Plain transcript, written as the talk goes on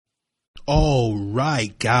All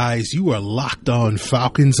right, guys, you are locked on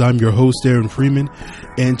Falcons. I'm your host, Aaron Freeman,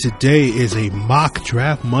 and today is a mock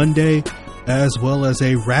draft Monday as well as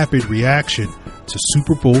a rapid reaction to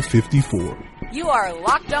Super Bowl 54. You are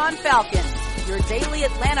Locked On Falcons, your daily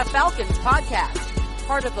Atlanta Falcons podcast,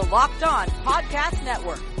 part of the Locked On Podcast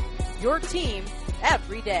Network, your team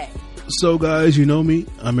every day. So, guys, you know me.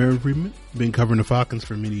 I'm Aaron Freeman. Been covering the Falcons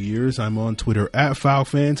for many years. I'm on Twitter at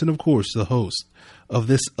FalFans, and of course, the host of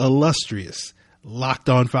this illustrious Locked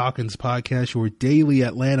On Falcons podcast, your daily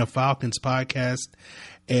Atlanta Falcons podcast.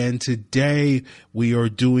 And today we are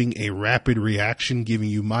doing a rapid reaction, giving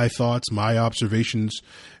you my thoughts, my observations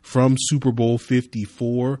from Super Bowl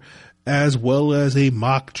 54, as well as a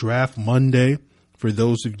mock draft Monday. For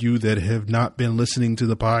those of you that have not been listening to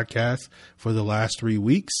the podcast for the last 3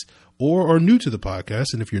 weeks or are new to the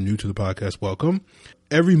podcast, and if you're new to the podcast, welcome.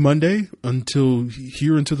 Every Monday until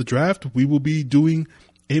the draft, we will be doing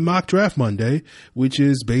a mock draft Monday, which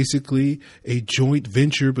is basically a joint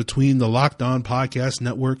venture between the Locked On Podcast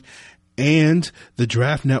Network and the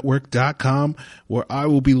draftnetwork.com, where I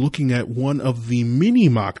will be looking at one of the mini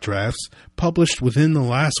mock drafts published within the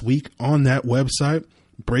last week on that website,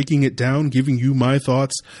 breaking it down, giving you my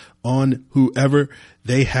thoughts on whoever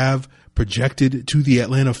they have projected to the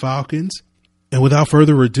Atlanta Falcons. And without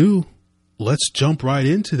further ado, let's jump right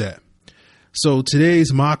into that. So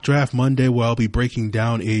today's mock draft Monday, where I'll be breaking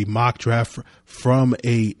down a mock draft from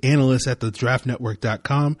a analyst at the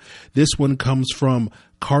draftnetwork.com. This one comes from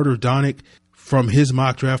Carter Donick from his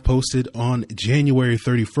mock draft posted on January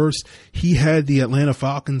 31st. He had the Atlanta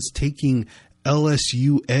Falcons taking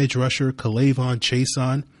LSU edge rusher K'Lavon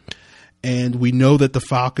Chaisson. And we know that the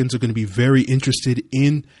Falcons are going to be very interested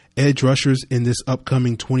in edge rushers in this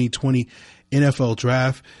upcoming 2020 NFL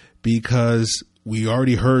draft, because we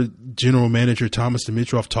already heard General Manager Thomas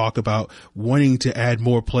Dimitroff talk about wanting to add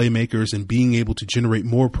more playmakers and being able to generate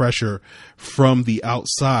more pressure from the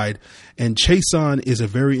outside. And Chaisson is a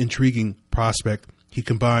very intriguing prospect. He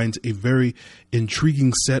combines a very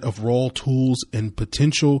intriguing set of raw tools and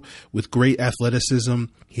potential with great athleticism.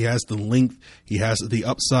 He has the length. He has the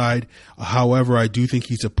upside. However, I do think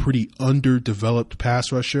he's a pretty underdeveloped pass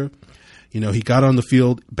rusher. You know, he got on the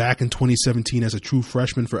field back in 2017 as a true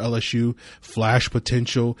freshman for LSU, flash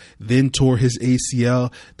potential, then tore his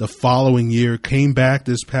ACL the following year, came back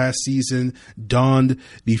this past season, donned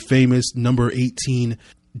the famous number 18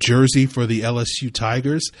 jersey for the LSU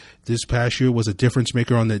Tigers. This past year was a difference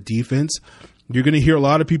maker on that defense. You're going to hear a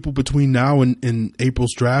lot of people between now and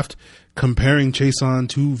April's draft comparing Chaisson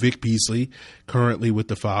to Vic Beasley, currently with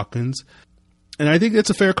the Falcons. And I think that's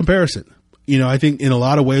a fair comparison. You know, I think in a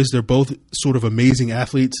lot of ways, they're both sort of amazing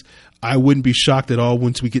athletes. I wouldn't be shocked at all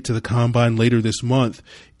once we get to the combine later this month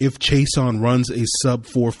if Chaisson runs a sub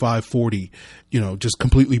 4.5 40, just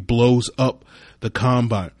completely blows up the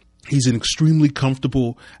combine. He's an extremely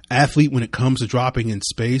comfortable athlete when it comes to dropping in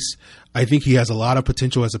space. I think he has a lot of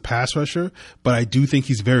potential as a pass rusher, but I do think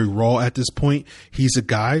he's very raw at this point. He's a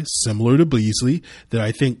guy similar to Beasley that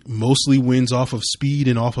I think mostly wins off of speed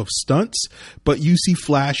and off of stunts, but you see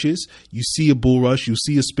flashes, you see a bull rush, you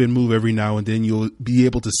see a spin move every now and then. You'll be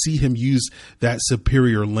able to see him use that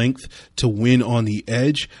superior length to win on the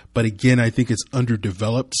edge. But again, I think it's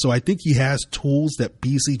underdeveloped. So I think he has tools that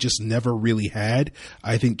Beasley just never really had.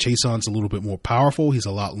 I think Chaisson's a little bit more powerful. He's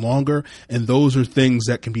a lot longer, and those are things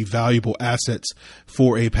that can be valuable assets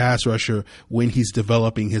for a pass rusher when he's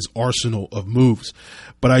developing his arsenal of moves.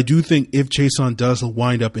 But I do think if Chaisson does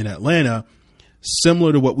wind up in Atlanta,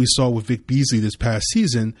 similar to what we saw with Vic Beasley this past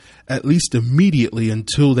season, at least immediately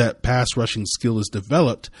until that pass rushing skill is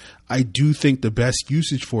developed, I do think the best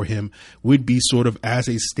usage for him would be sort of as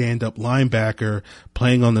a stand-up linebacker,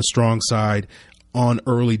 playing on the strong side on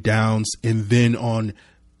early downs, and then on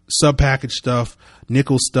sub-package stuff,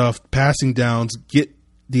 nickel stuff, passing downs, get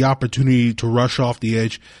the opportunity to rush off the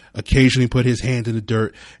edge, occasionally put his hand in the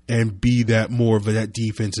dirt, and be that more of that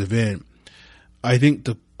defensive end. I think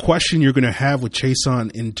the question you're going to have with Chaisson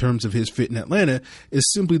in terms of his fit in Atlanta is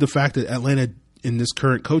simply the fact that Atlanta, in this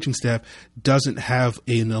current coaching staff, doesn't have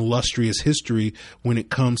an illustrious history when it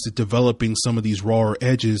comes to developing some of these rawer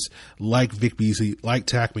edges like Vic Beasley, like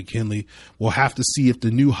Takk McKinley. We'll have to see if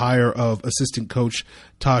the new hire of assistant coach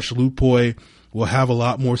Tosh Lupoy will have a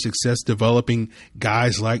lot more success developing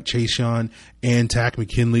guys like Chaisson and Takk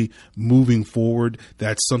McKinley moving forward.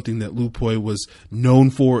 That's something that Lupoy was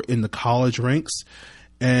known for in the college ranks.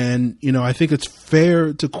 And, I think it's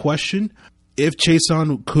fair to question if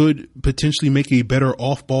Chason could potentially make a better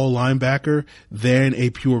off-ball linebacker than a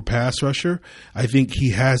pure pass rusher, I think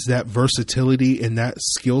he has that versatility and that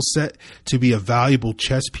skill set to be a valuable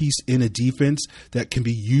chess piece in a defense that can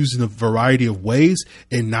be used in a variety of ways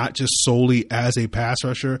and not just solely as a pass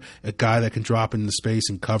rusher, a guy that can drop into space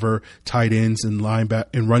and cover tight ends and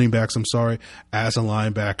running backs, as a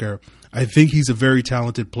linebacker. I think he's a very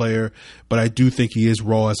talented player, but I do think he is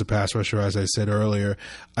raw as a pass rusher, as I said earlier.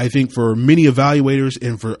 I think for many evaluators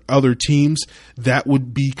and for other teams, that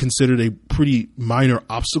would be considered a pretty minor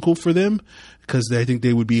obstacle for them because I think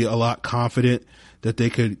they would be a lot confident that they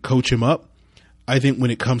could coach him up. I think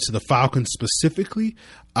when it comes to the Falcons specifically,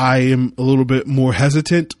 I am a little bit more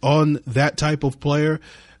hesitant on that type of player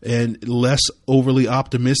and less overly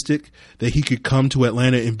optimistic that he could come to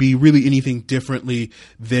Atlanta and be really anything differently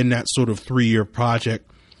than that sort of 3-year project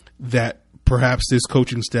that perhaps this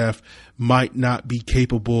coaching staff might not be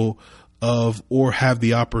capable of or have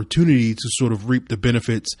the opportunity to sort of reap the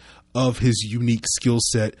benefits of his unique skill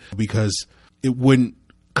set, because it wouldn't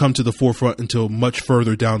come to the forefront until much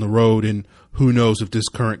further down the road. And who knows if this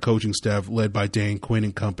current coaching staff led by Dan Quinn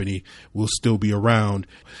and company will still be around.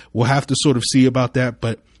 We'll have to sort of see about that.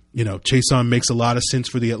 But, Chason makes a lot of sense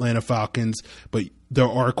for the Atlanta Falcons, but there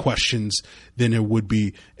are questions than there would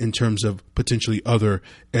be in terms of potentially other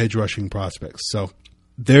edge rushing prospects. So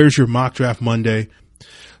there's your Mock Draft Monday.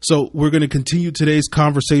 So we're going to continue today's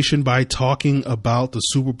conversation by talking about the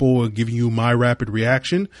Super Bowl and giving you my rapid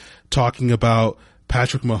reaction, talking about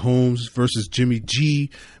Patrick Mahomes versus Jimmy G,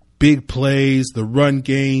 big plays, the run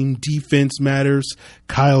game, defense matters,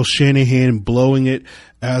 Kyle Shanahan blowing it,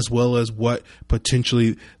 as well as what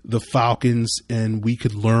potentially the Falcons and we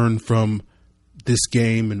could learn from this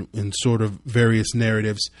game and sort of various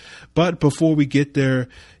narratives. But before we get there,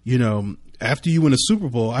 after you win a Super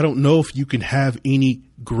Bowl, I don't know if you can have any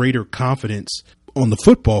greater confidence on the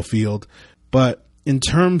football field, but in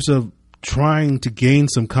terms of trying to gain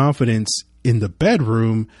some confidence in the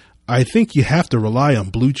bedroom, I think you have to rely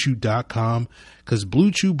on BlueChew.com, because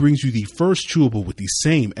Blue Chew brings you the first chewable with the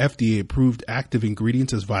same FDA-approved active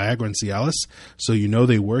ingredients as Viagra and Cialis, so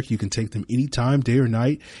they work. You can take them anytime, day or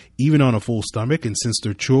night, even on a full stomach, and since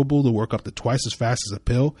they're chewable, they'll work up to twice as fast as a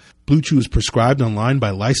pill. Blue Chew is prescribed online by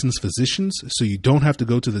licensed physicians, so you don't have to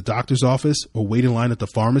go to the doctor's office or wait in line at the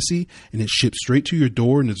pharmacy, and it's shipped straight to your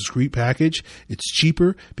door in a discreet package. It's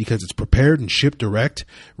cheaper because it's prepared and shipped direct.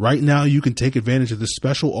 Right now, you can take advantage of this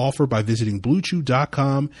special offer by visiting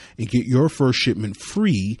BlueChew.com and get your first shipment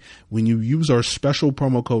free when you use our special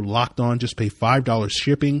promo code LOCKEDON. Just pay $5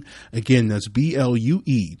 shipping. Again, that's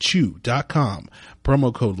BLUE Chew.com.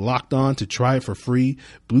 Promo code LOCKEDON to try it for free.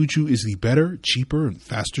 Blue Chew is the better, cheaper, and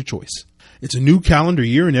faster choice. It's a new calendar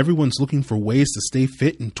year and everyone's looking for ways to stay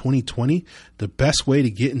fit in 2020. The best way to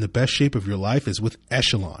get in the best shape of your life is with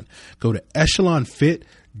Echelon. Go to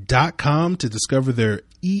EchelonFit.com to discover their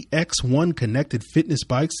EX1 connected fitness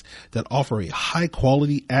bikes that offer a high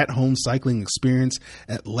quality at-home cycling experience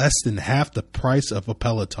at less than half the price of a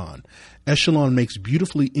Peloton. Echelon makes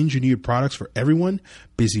beautifully engineered products for everyone,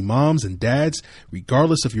 busy moms and dads,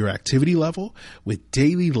 regardless of your activity level. With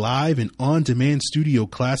daily live and on-demand studio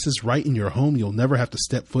classes right in your home, you'll never have to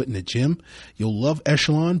step foot in a gym. You'll love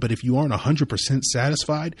Echelon, but if you aren't 100%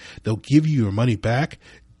 satisfied, they'll give you your money back.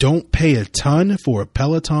 Don't pay a ton for a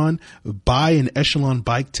Peloton. Buy an Echelon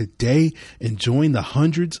bike today and join the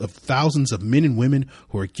hundreds of thousands of men and women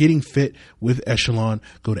who are getting fit with Echelon.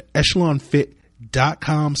 Go to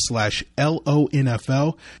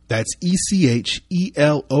EchelonFit.com/LONFL. That's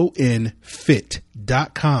ECHELON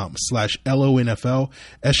fit.com/LONFL.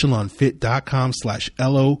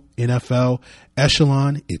 EchelonFit.com/LONFL.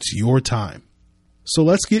 Echelon, it's your time. So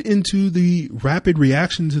let's get into the rapid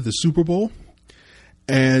reaction to the Super Bowl.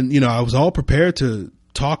 And, I was all prepared to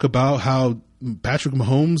talk about how Patrick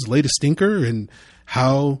Mahomes laid a stinker and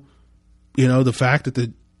how, the fact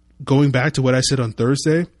that going back to what I said on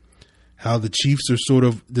Thursday, how the Chiefs are sort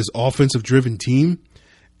of this offensive driven team.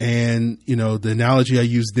 And, the analogy I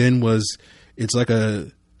used then was it's like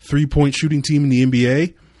a 3-point shooting team in the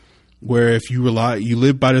NBA where if you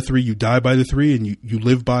live by the 3, you die by the 3, and you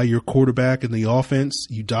live by your quarterback in the offense,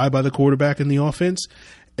 you die by the quarterback in the offense.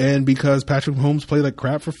 And because Patrick Mahomes played like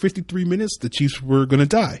crap for 53 minutes, the Chiefs were going to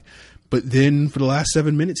die. But then for the last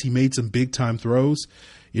 7 minutes, he made some big time throws.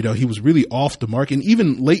 He was really off the mark. And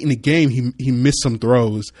even late in the game, he missed some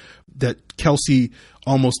throws. That Kelsey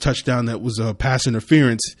almost touchdown that was a pass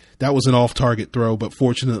interference. That was an off target throw. But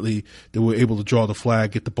fortunately, they were able to draw the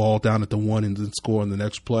flag, get the ball down at the 1 and then score on the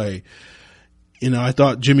next play. I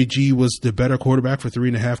thought Jimmy G was the better quarterback for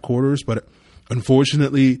 3.5 quarters, but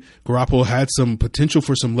Unfortunately, Garoppolo had some potential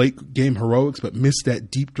for some late game heroics, but missed that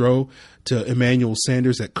deep throw to Emmanuel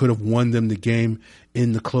Sanders that could have won them the game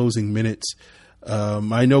in the closing minutes.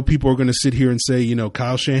 I know people are going to sit here and say, you know,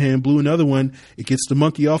 Kyle Shanahan blew another one. It gets the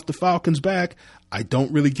monkey off the Falcons' back. I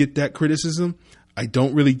don't really get that criticism. I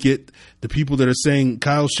don't really get the people that are saying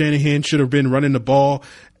Kyle Shanahan should have been running the ball,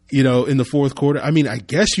 you know, in the fourth quarter. I mean, I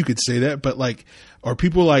guess you could say that, but like, are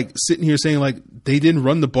people like sitting here saying like they didn't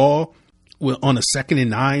run the ball on a 2nd and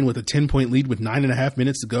 9 with a 10-point lead with 9.5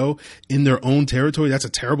 minutes to go in their own territory? That's a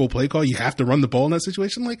terrible play call. You have to run the ball in that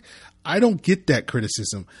situation. Like, I don't get that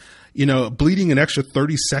criticism. You know, bleeding an extra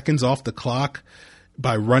 30 seconds off the clock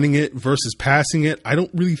by running it versus passing it, I don't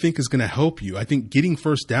really think is going to help you. I think getting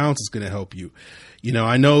first downs is going to help you. You know,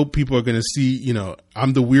 I know people are going to see, you know,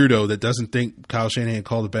 I'm the weirdo that doesn't think Kyle Shanahan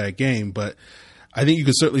called a bad game, but I think you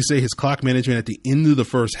could certainly say his clock management at the end of the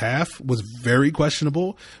first half was very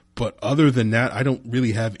questionable. But other than that, I don't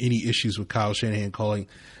really have any issues with Kyle Shanahan calling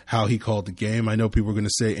how he called the game. I know people are going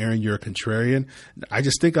to say, Aaron, you're a contrarian. I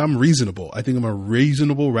just think I'm reasonable. I think I'm a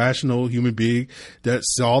reasonable, rational human being that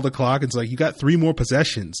saw the clock. It's like, you got 3 more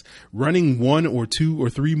possessions. Running 1 or 2 or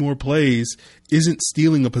 3 more plays isn't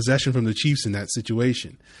stealing a possession from the Chiefs in that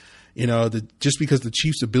situation. You know, just because the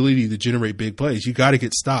Chiefs' ability to generate big plays, you got to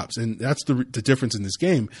get stops. And that's the difference in this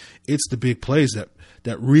game. It's the big plays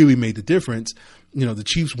that really made the difference. You know, the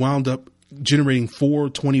Chiefs wound up generating 4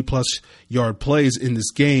 20-plus yard plays in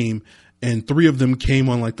this game, and 3 of them came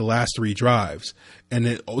on like the last 3 drives, and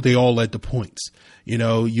they all led to points. You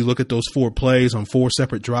know, you look at those 4 plays on 4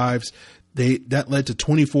 separate drives, that led to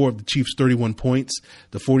 24 of the Chiefs' 31 points.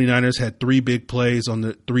 The 49ers had 3 big plays on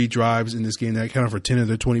the 3 drives in this game that accounted for 10 of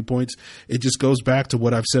their 20 points. It just goes back to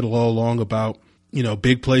what I've said all along about, you know,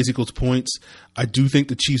 big plays equals points. I do think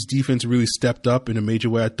the Chiefs defense really stepped up in a major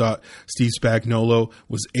way. I thought Steve Spagnuolo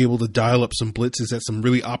was able to dial up some blitzes at some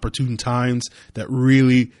really opportune times that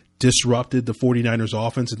really disrupted the 49ers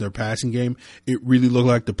offense in their passing game. It really looked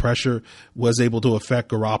like the pressure was able to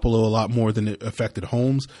affect Garoppolo a lot more than it affected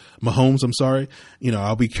Mahomes. You know,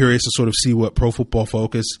 I'll be curious to sort of see what Pro Football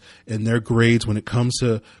Focus and their grades when it comes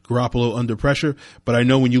to Garoppolo under pressure. But I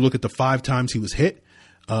know when you look at the 5 times he was hit,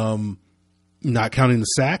 not counting the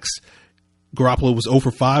sacks, Garoppolo was 0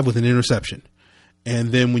 for 5 with an interception.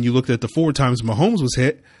 And then when you looked at the 4 times Mahomes was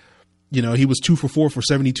hit, you know, he was 2 for 4 for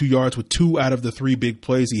 72 yards with 2 out of the 3 big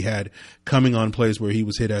plays he had coming on plays where he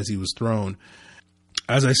was hit as he was thrown.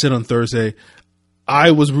 As I said on Thursday,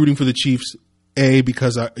 I was rooting for the Chiefs, A,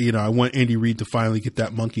 because I want Andy Reid to finally get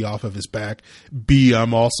that monkey off of his back. B,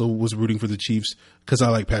 I'm also was rooting for the Chiefs because I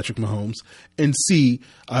like Patrick Mahomes. And C,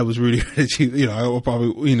 I was rooting for the Chiefs. You know, I will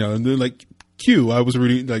probably, you know, and they're like, Q, I was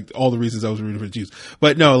rooting, like, all the reasons I was rooting for the Chiefs.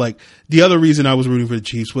 But no, like, the other reason I was rooting for the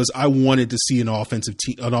Chiefs was I wanted to see an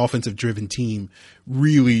offensive driven team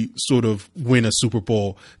really sort of win a Super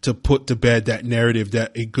Bowl to put to bed that narrative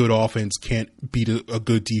that a good offense can't beat a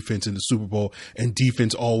good defense in the Super Bowl and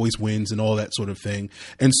defense always wins and all that sort of thing.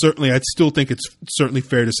 And certainly, I still think it's certainly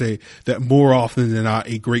fair to say that more often than not,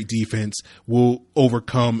 a great defense will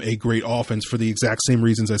overcome a great offense for the exact same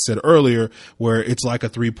reasons I said earlier, where it's like a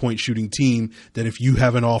 3-point shooting team that if you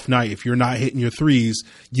have an off night, if you're not hitting your threes,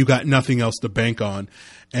 you got nothing else to bank on.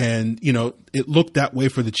 And, you know, it looked that way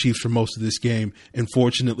for the Chiefs for most of this game. And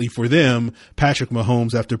fortunately for them, Patrick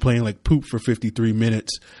Mahomes, after playing like poop for 53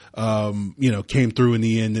 minutes, came through in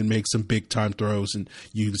the end and made some big time throws. And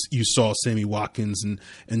you saw Sammy Watkins and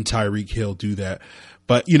Tyreek Hill do that.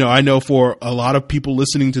 But, you know, I know for a lot of people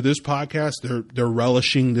listening to this podcast, they're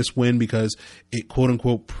relishing this win because it, quote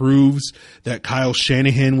unquote, proves that Kyle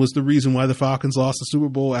Shanahan was the reason why the Falcons lost the Super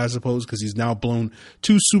Bowl, as opposed because he's now blown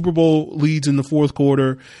 2 Super Bowl leads in the fourth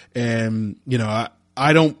quarter. And, you know,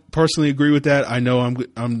 I don't personally agree with that. I know I'm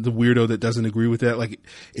the weirdo that doesn't agree with that. Like,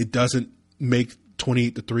 it doesn't make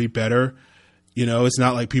 28-3 better. You know, it's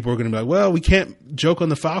not like people are going to be like, well, we can't joke on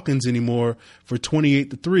the Falcons anymore for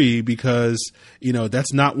 28-3 because, you know,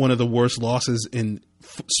 that's not one of the worst losses in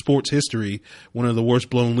sports history, one of the worst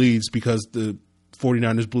blown leads because the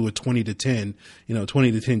 49ers blew a 20-10. You know,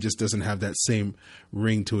 20-10 just doesn't have that same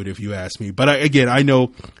ring to it, if you ask me. But I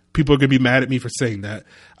know people are going to be mad at me for saying that.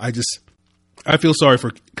 I feel sorry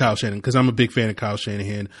for Kyle Shanahan because I'm a big fan of Kyle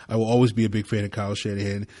Shanahan. I will always be a big fan of Kyle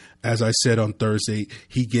Shanahan. As I said on Thursday,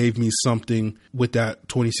 he gave me something with that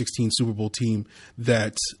 2016 Super Bowl team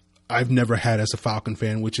that I've never had as a Falcon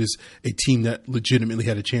fan, which is a team that legitimately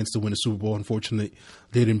had a chance to win a Super Bowl. Unfortunately,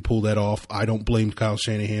 they didn't pull that off. I don't blame Kyle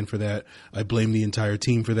Shanahan for that. I blame the entire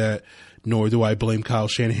team for that, nor do I blame Kyle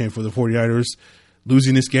Shanahan for the 49ers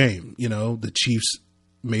losing this game. You know, the Chiefs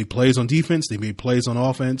made plays on defense. They made plays on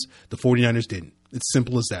offense. The 49ers didn't. It's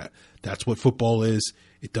simple as that. That's what football is.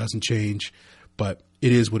 It doesn't change, but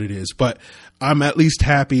it is what it is. But I'm at least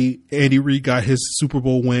happy Andy Reid got his Super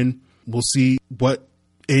Bowl win. We'll see what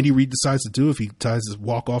Andy Reid decides to do if he decides to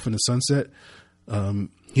walk off in the sunset.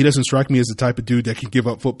 He doesn't strike me as the type of dude that can give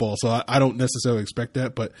up football, so I don't necessarily expect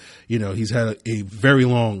that. But, he's had a very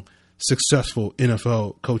long, successful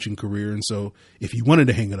NFL coaching career, and so if he wanted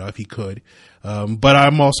to hang it up, he could. But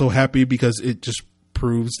I'm also happy because it just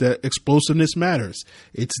proves that explosiveness matters.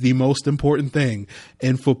 It's the most important thing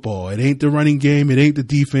in football. It ain't the running game. It ain't the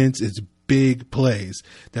defense. It's big plays.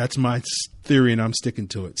 That's my theory, and I'm sticking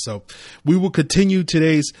to it. So we will continue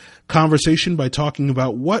today's conversation by talking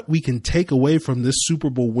about what we can take away from this Super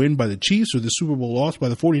Bowl win by the Chiefs or the Super Bowl loss by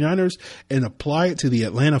the 49ers and apply it to the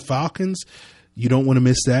Atlanta Falcons. You don't want to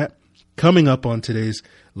miss that. Coming up on today's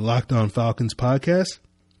Locked On Falcons podcast.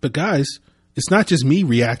 But guys, it's not just me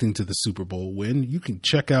reacting to the Super Bowl win. You can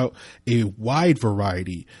check out a wide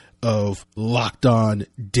variety of Locked On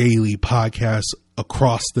daily podcasts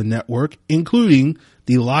across the network, including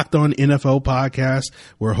the Locked On NFL podcast,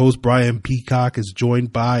 where host Brian Peacock is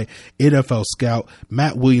joined by NFL scout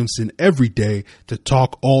Matt Williamson every day to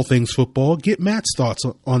talk all things football. Get Matt's thoughts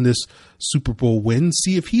on this Super Bowl win.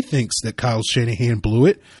 See if he thinks that Kyle Shanahan blew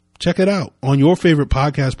it. Check it out on your favorite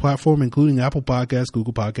podcast platform, including Apple Podcasts,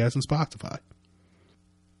 Google Podcasts, and Spotify.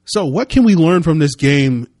 So what can we learn from this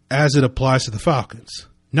game as it applies to the Falcons?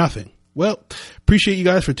 Nothing. Well, appreciate you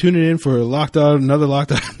guys for tuning in for another Locked On.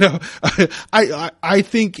 No, I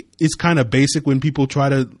think it's kind of basic when people try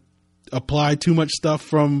to apply too much stuff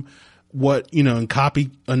from what, and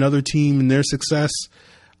copy another team and their success.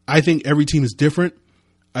 I think every team is different.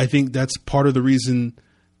 I think that's part of the reason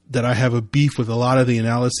that I have a beef with a lot of the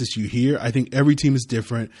analysis you hear. I think every team is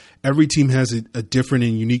different. Every team has a different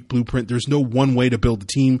and unique blueprint. There's no one way to build a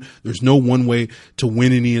team. There's no one way to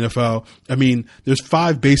win in the NFL. I mean, there's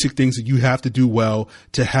 5 basic things that you have to do well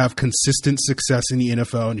to have consistent success in the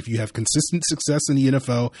NFL. And if you have consistent success in the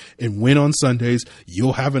NFL and win on Sundays,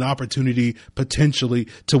 you'll have an opportunity potentially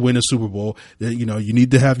to win a Super Bowl. You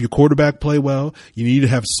need to have your quarterback play well. You need to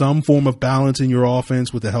have some form of balance in your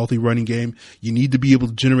offense with a healthy running game. You need to be able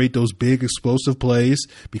to generate those big explosive plays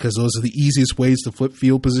because those are the easiest ways to flip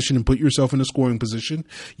field position and put yourself in a scoring position.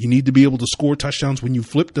 You need to be able to score touchdowns when you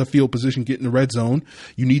flip the field position, get in the red zone.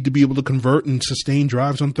 You need to be able to convert and sustain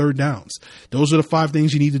drives on third downs. Those are the 5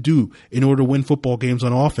 things you need to do in order to win football games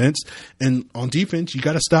on offense. And on defense, you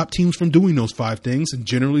got to stop teams from doing those 5 things. And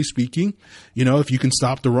generally speaking, if you can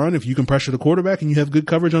stop the run, if you can pressure the quarterback and you have good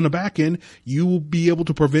coverage on the back end, you will be able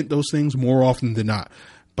to prevent those things more often than not.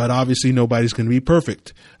 But obviously nobody's going to be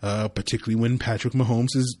perfect, particularly when Patrick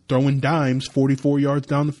Mahomes is throwing dimes 44 yards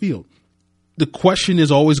down the field. The question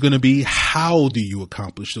is always going to be, how do you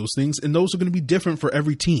accomplish those things? And those are going to be different for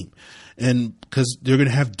every team. And because they're going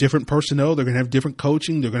to have different personnel, they're going to have different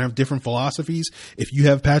coaching, they're going to have different philosophies. If you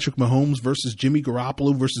have Patrick Mahomes versus Jimmy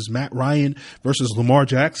Garoppolo versus Matt Ryan versus Lamar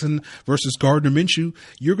Jackson versus Gardner Minshew,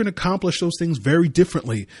 you're going to accomplish those things very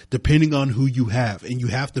differently depending on who you have. And you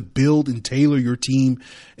have to build and tailor your team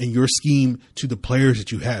and your scheme to the players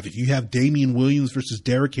that you have. If you have Damian Williams versus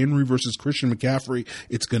Derrick Henry versus Christian McCaffrey,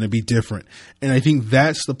 it's going to be different. And I think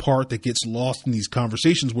that's the part that gets lost in these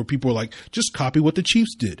conversations where people are like, just copy what the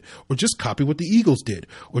Chiefs did, or just copy what the Eagles did,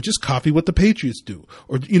 or just copy what the Patriots do.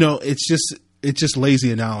 Or, it's just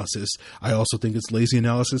lazy analysis. I also think it's lazy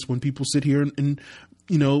analysis when people sit here and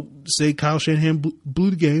say Kyle Shanahan blew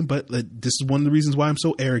the game, but this is one of the reasons why I'm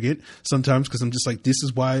so arrogant sometimes, because I'm just like, this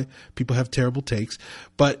is why people have terrible takes.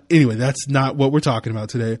 But anyway, that's not what we're talking about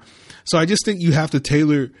today. So I just think you have to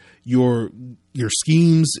tailor your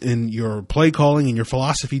schemes and your play calling and your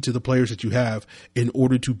philosophy to the players that you have in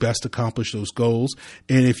order to best accomplish those goals.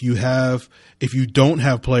 And if you don't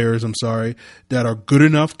have players, that are good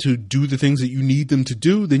enough to do the things that you need them to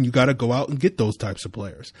do, then you got to go out and get those types of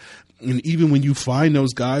players. And even when you find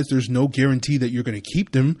those guys, there's no guarantee that you're going to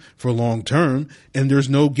keep them for long term, and there's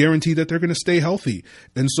no guarantee that they're going to stay healthy.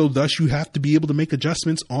 And so thus you have to be able to make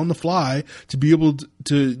adjustments on the fly to be able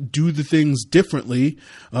to do the things differently,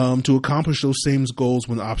 to accomplish those same goals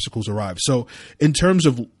when the obstacles arrive. So in terms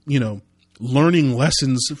of, learning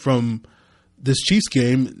lessons from this Chiefs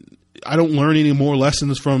game, I don't learn any more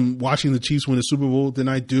lessons from watching the Chiefs win the Super Bowl than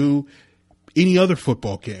I do any other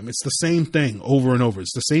football game. It's the same thing over and over.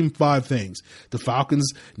 It's the same 5 things. The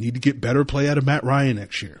Falcons need to get better play out of Matt Ryan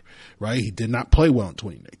next year, right? He did not play well in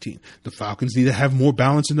 2019. The Falcons need to have more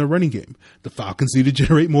balance in their running game. The Falcons need to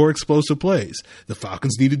generate more explosive plays. The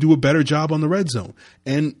Falcons need to do a better job on the red zone.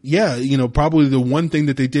 And probably the one thing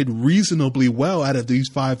that they did reasonably well out of these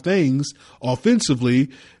 5 things offensively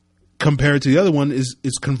compared to the other one is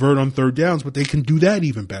convert on third downs, but they can do that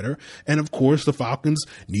even better. And of course, the Falcons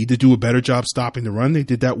need to do a better job stopping the run. They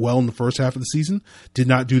did that well in the first half of the season, did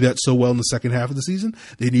not do that so well in the second half of the season.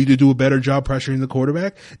 They need to do a better job pressuring the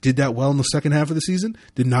quarterback, did that well in the second half of the season,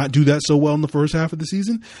 did not do that so well in the first half of the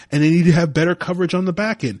season. And they need to have better coverage on the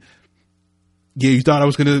back end. Yeah, you thought I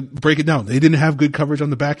was going to break it down. They didn't have good coverage on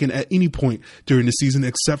the back end at any point during the season,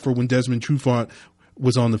 except for when Desmond Trufant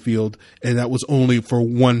was on the field, and that was only for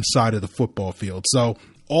one side of the football field. So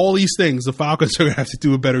all these things the Falcons are going to have to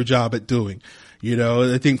do a better job at doing. You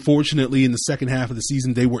know, I think fortunately in the second half of the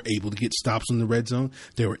season, they were able to get stops in the red zone.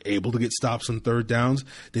 They were able to get stops on third downs.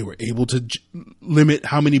 They were able to limit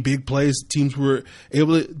how many big plays teams were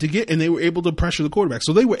able to get, and they were able to pressure the quarterback.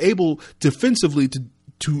 So they were able defensively to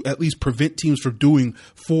at least prevent teams from doing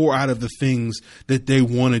 4 out of the things that they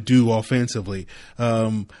want to do offensively.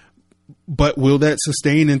 But will that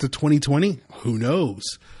sustain into 2020? Who knows?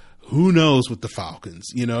 Who knows with the Falcons?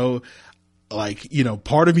 You know, like, you know,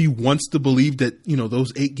 part of me wants to believe that, you know,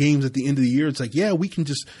 those 8 games at the end of the year, it's like, yeah, we can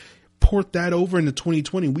just port that over into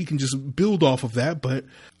 2020. We can just build off of that. But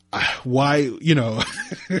why, you know,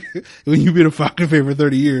 when you've been a Falcon fan for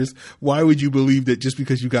 30 years, why would you believe that just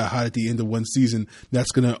because you got hot at the end of one season,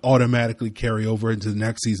 that's going to automatically carry over into the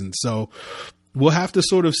next season? So we'll have to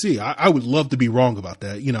sort of see. I would love to be wrong about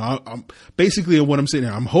that. You know, I'm basically what I'm saying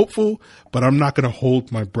here. I'm hopeful, but I'm not going to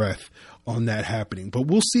hold my breath on that happening. But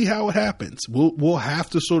we'll see how it happens. We'll have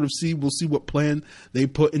to sort of see. We'll see what plan they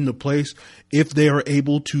put into place. If they are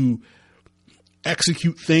able to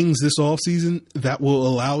execute things this offseason that will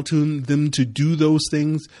allow them to do those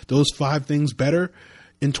things, those 5 things better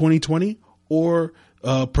in 2020, or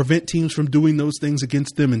prevent teams from doing those things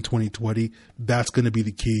against them in 2020. That's going to be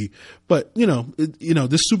the key. But, you know,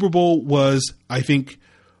 this Super Bowl was, I think,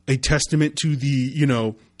 a testament to the, you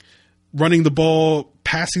know, running the ball,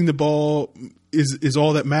 passing the ball is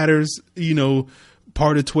all that matters, you know,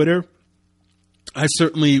 part of Twitter. I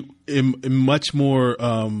certainly am much more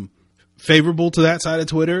favorable to that side of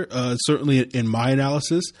Twitter, certainly in my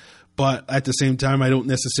analysis. But at the same time, I don't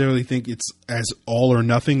necessarily think it's as all or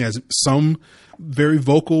nothing as some very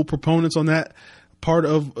vocal proponents on that part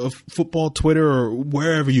of football Twitter, or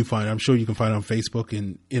wherever you find it. I'm sure you can find it on Facebook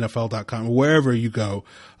and NFL.com, wherever you go,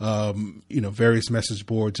 you know, various message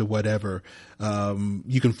boards or whatever.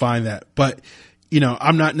 You can find that. But, you know,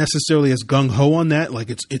 I'm not necessarily as gung-ho on that. Like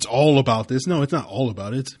it's all about this. No, it's not all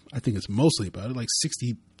about it. I think it's mostly about it. Like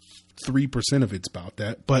 63% of it's about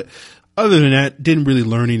that. But other than that, didn't really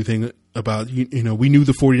learn anything about, you know, we knew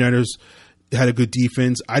the 49ers had a good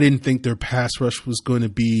defense. I didn't think their pass rush was going to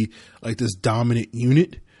be like this dominant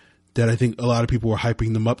unit that I think a lot of people were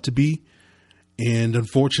hyping them up to be. And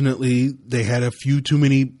unfortunately, they had a few too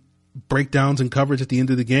many breakdowns in coverage at the end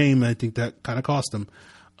of the game. I think that kind of cost them.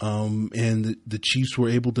 And the Chiefs were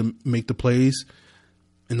able to make the plays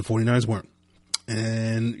and the 49ers weren't.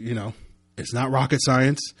 And, you know, it's not rocket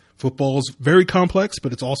science. Football is very complex,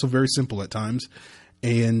 but it's also very simple at times.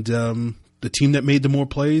 And the team that made the more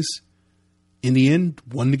plays in the end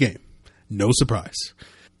won the game. No surprise.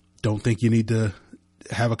 Don't think you need to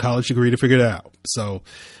have a college degree to figure that out. So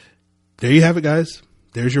there you have it, guys.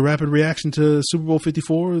 There's your rapid reaction to Super Bowl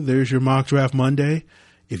 54. There's your mock draft Monday.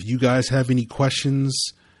 If you guys have any questions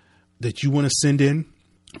that you want to send in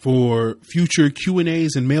for future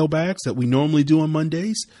Q&As and mailbags that we normally do on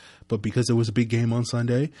Mondays, but because there was a big game on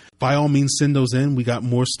Sunday, by all means, send those in. We got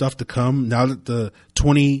more stuff to come now that the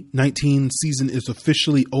 2019 season is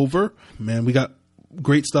officially over. Man, we got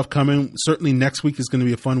great stuff coming. Certainly next week is going to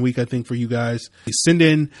be a fun week, I think, for you guys. Send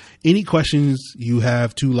in any questions you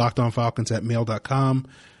have to lockedonfalcons@mail.com.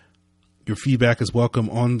 Your feedback is welcome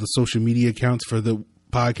on the social media accounts for the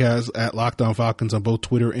podcast at Locked On Falcons on both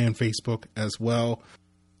Twitter and Facebook as well.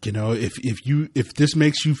 You know, if this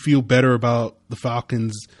makes you feel better about the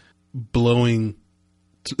Falcons blowing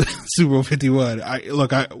Super Bowl 51,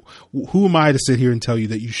 who am I to sit here and tell you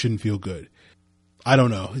that you shouldn't feel good? I don't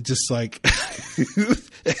know. It's just like,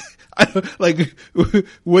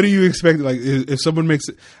 what do you expect? Like, if someone makes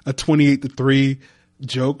a 28-3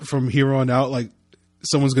 joke from here on out, like,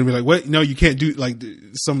 someone's gonna be like, "What? No, you can't do." Like,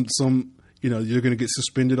 some, you know, you're gonna get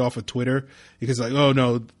suspended off of Twitter because, like, oh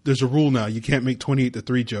no, there's a rule now. You can't make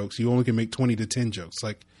 28-3 jokes. You only can make 20-10 jokes.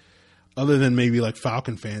 Like, other than maybe like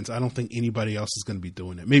Falcon fans, I don't think anybody else is gonna be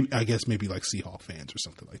doing it. Maybe like Seahawks fans or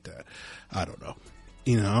something like that. I don't know.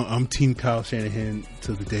 You know, I'm Team Kyle Shanahan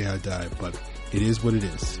to the day I die, but it is what it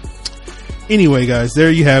is. Anyway, guys, there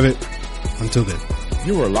you have it. Until then.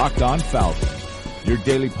 You are Locked On Falcons, your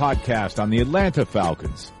daily podcast on the Atlanta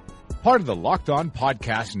Falcons, part of the Locked On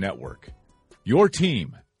Podcast Network, your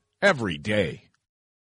team every day.